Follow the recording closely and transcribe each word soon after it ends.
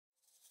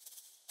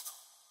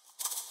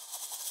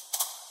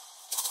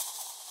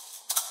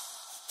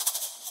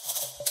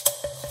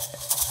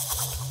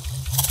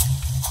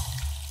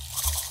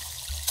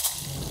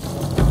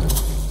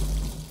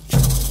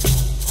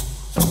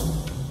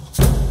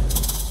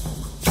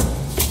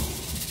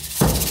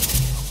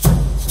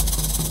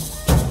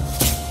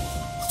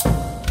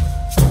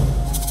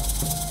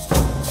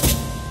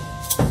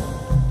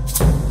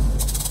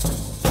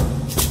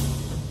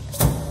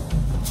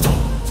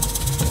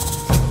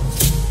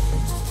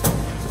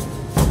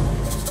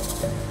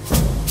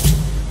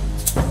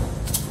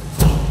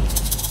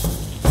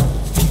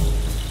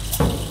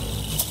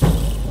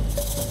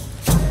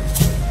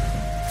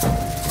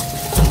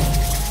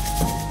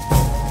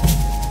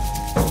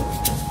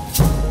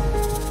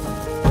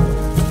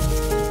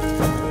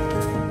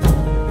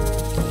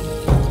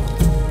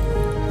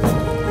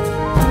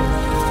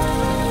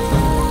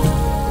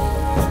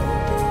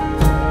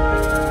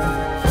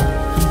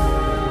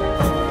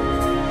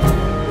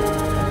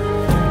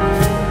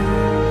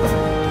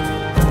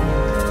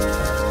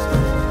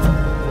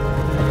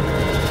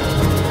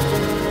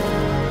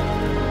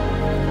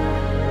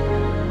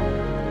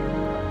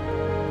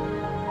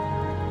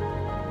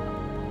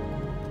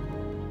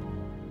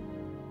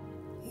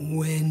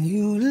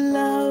you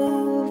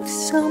love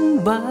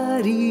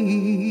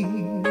somebody,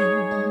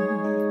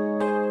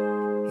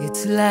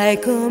 it's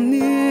like a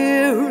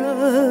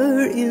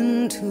mirror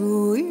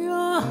into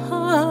your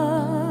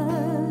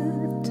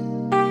heart,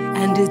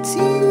 and it's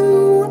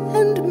you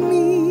and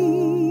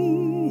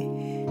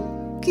me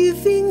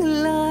giving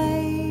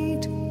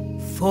light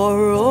for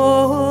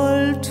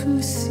all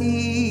to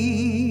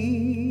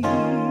see.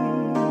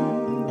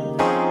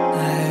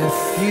 I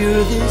feel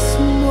this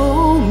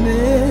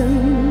moment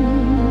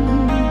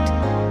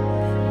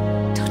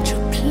touch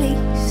a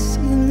place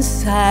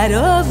inside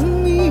of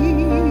me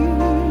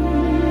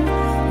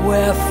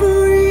where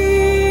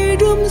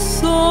freedom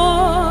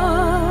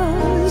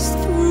soars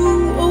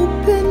through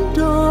open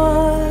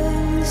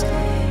doors,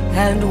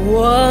 and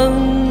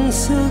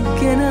once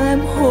again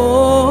I'm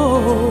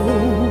home.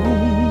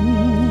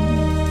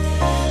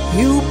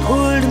 You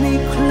pulled me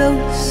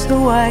close so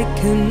I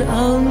can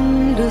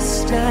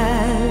understand.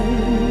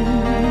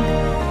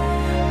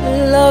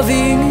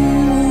 Loving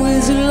you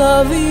is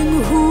loving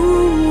who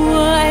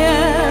I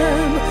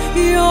am.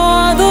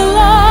 You're the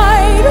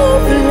light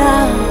of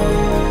love.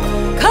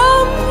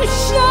 Come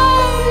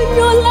shine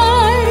your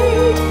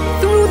light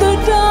through the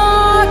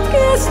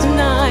darkest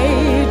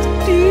night,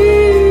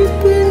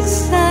 deep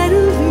inside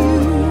of you,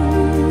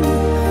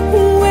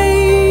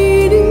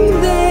 waiting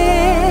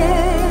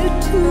there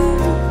to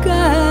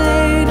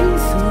guide you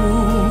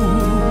through.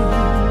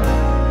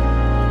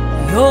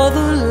 You're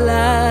the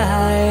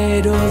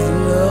light of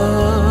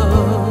love.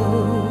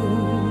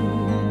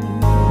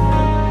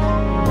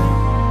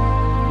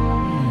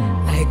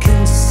 I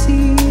can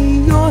see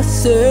you're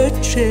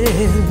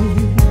searching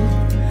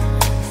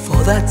for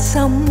that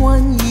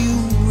someone you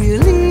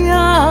really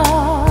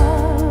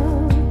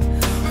are.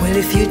 Well,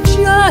 if you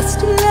just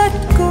let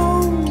go,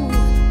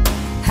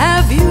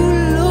 have you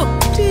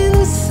looked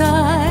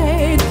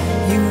inside?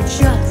 You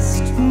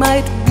just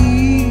might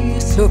be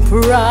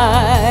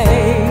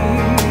surprised.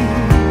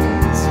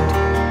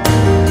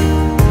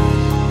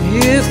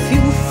 If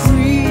you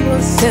free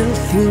yourself,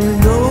 you'll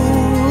know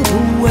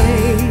the way.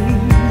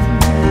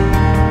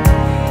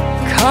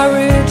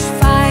 Courage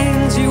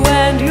finds you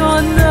and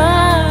you're not